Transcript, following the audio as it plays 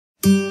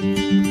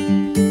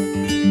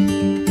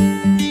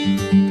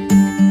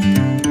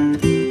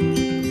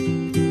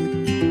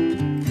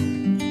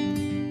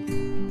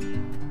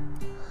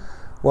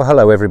Well,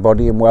 hello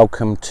everybody and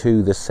welcome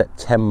to the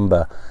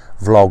September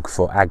vlog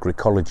for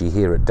Agricology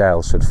here at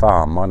Daylesford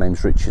Farm. My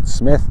name's Richard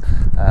Smith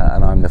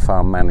and I'm the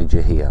farm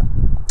manager here.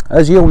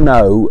 As you'll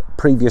know,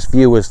 previous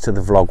viewers to the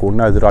vlog will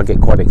know that I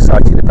get quite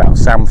excited about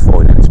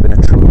Sainfoin, and it's been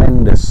a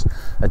tremendous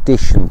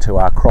addition to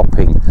our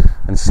cropping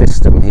and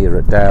system here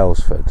at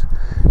Daylesford.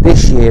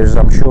 This year, as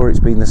I'm sure it's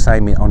been the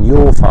same on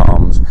your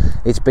farms,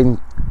 it's been,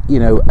 you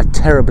know, a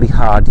terribly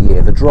hard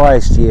year, the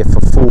driest year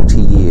for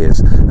 40 years,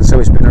 and so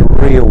it's been a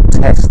real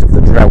test of the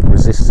drought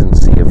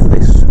resistancy of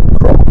this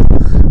crop.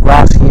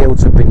 Grass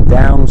yields have been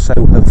down,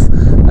 so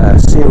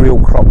have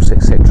cereal crops,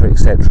 etc,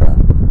 etc.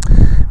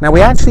 Now,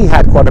 we actually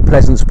had quite a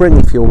pleasant spring,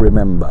 if you'll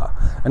remember,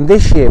 and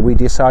this year we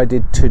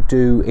decided to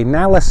do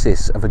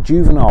analysis of a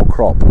juvenile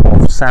crop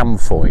of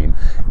Sainfoin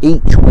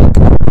each week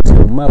up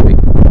until mowing.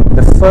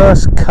 The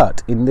first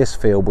cut in this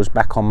field was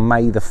back on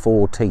May the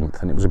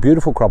 14th, and it was a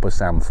beautiful crop of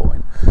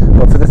Sainfoin.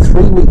 But for the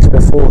 3 weeks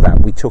before that,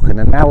 we took an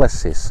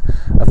analysis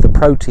of the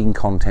protein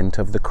content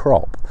of the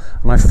crop,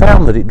 and I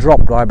found that it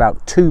dropped by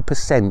about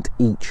 2%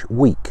 each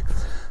week.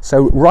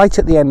 So right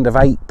at the end of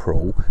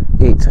April,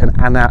 it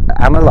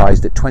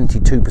analysed at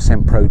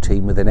 22%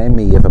 protein with an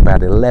ME of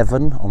about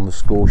 11 on the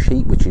score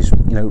sheet, which is,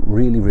 you know,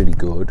 really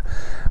good.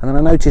 And then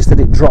I noticed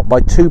that it dropped by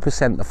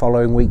 2% the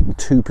following week and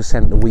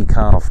 2% the week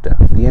after.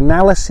 The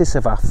analysis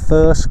of our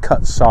first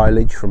cut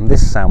silage from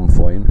this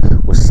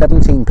Sainfoin was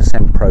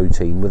 17%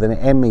 protein with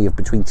an ME of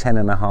between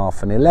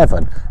 10.5 and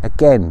 11.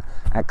 Again,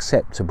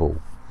 acceptable.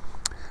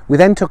 We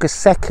then took a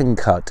second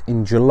cut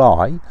in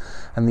July,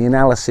 and the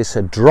analysis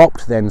had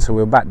dropped then, so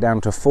we were back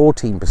down to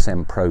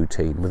 14%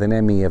 protein with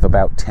an ME of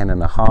about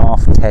 10.5,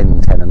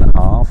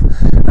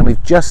 10.5. And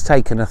we've just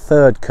taken a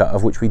third cut,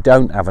 of which we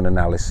don't have an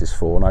analysis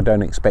for, and I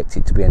don't expect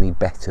it to be any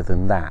better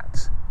than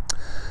that.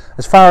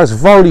 As far as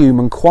volume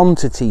and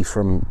quantity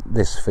from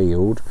this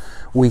field,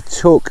 we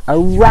took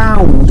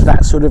around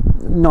that sort of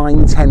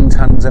 9-10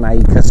 tonnes an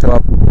acre,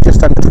 so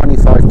just under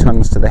 25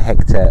 tonnes to the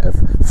hectare of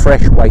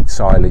fresh weight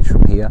silage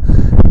from here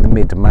in the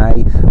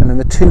mid-May, and then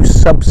the two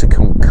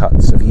subsequent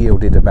cuts have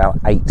yielded about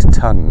 8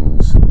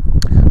 tonnes.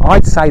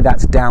 I'd say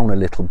that's down a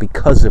little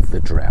because of the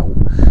drought,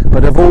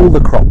 but of all the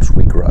crops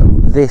we grow,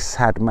 this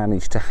had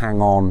managed to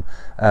hang on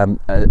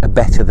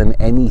better than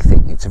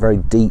anything. It's a very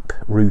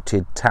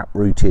deep-rooted,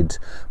 tap-rooted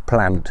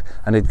plant,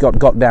 and it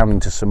got down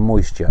into some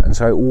moisture, and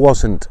so it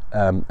wasn't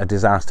a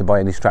disaster by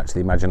any stretch of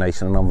the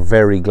imagination, and I'm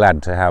very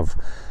glad to have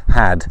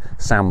had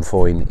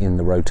Sainfoin in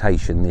the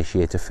rotation this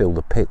year to fill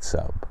the pits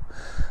up.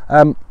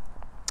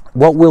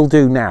 What we'll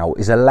do now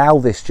is allow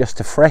this just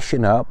to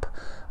freshen up.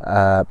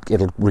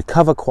 It'll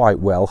recover quite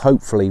well.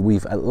 Hopefully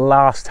we've at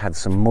last had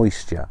some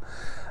moisture,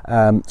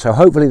 so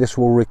hopefully this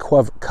will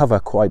recover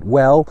quite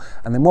well,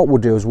 and then what we'll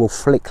do is we'll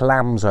flick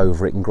lambs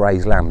over it and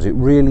graze lambs. It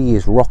really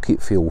is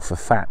rocket fuel for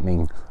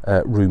fattening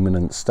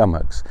ruminant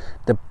stomachs.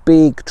 The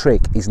big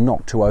trick is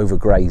not to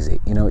overgraze it.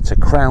 You know, it's a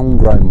crown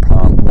grown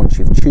plant. Once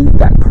you've chewed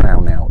that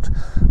crown out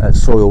at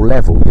soil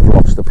level, you've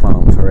lost the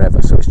plant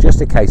forever. So it's just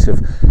a case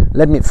of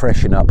letting it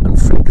freshen up and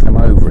flick them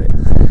over it.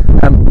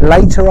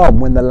 Later on,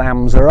 when the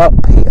lambs are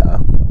up here,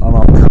 and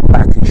I'll come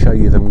back and show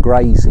you them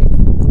grazing,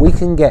 we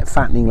can get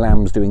fattening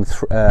lambs doing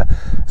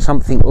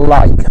something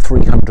like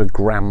 300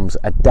 grams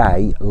a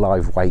day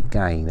live weight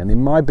gain. And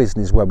in my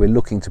business, where we're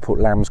looking to put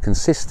lambs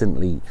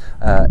consistently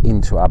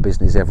into our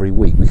business every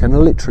week, we can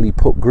literally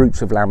put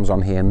groups of lambs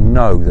on here and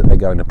know that they're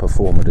going to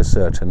perform at a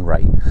certain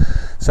rate.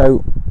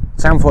 So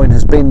Sainfoin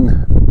has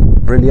been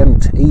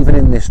brilliant. Even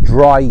in this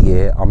dry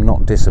year, I'm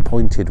not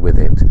disappointed with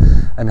it,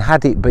 and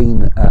had it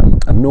been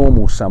a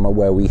normal summer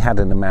where we had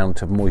an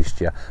amount of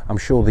moisture, I'm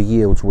sure the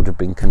yields would have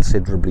been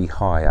considerably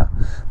higher.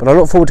 But I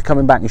look forward to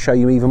coming back and show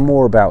you even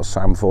more about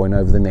Sainfoin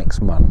over the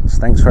next months.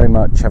 Thanks very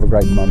much. Have a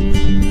great month.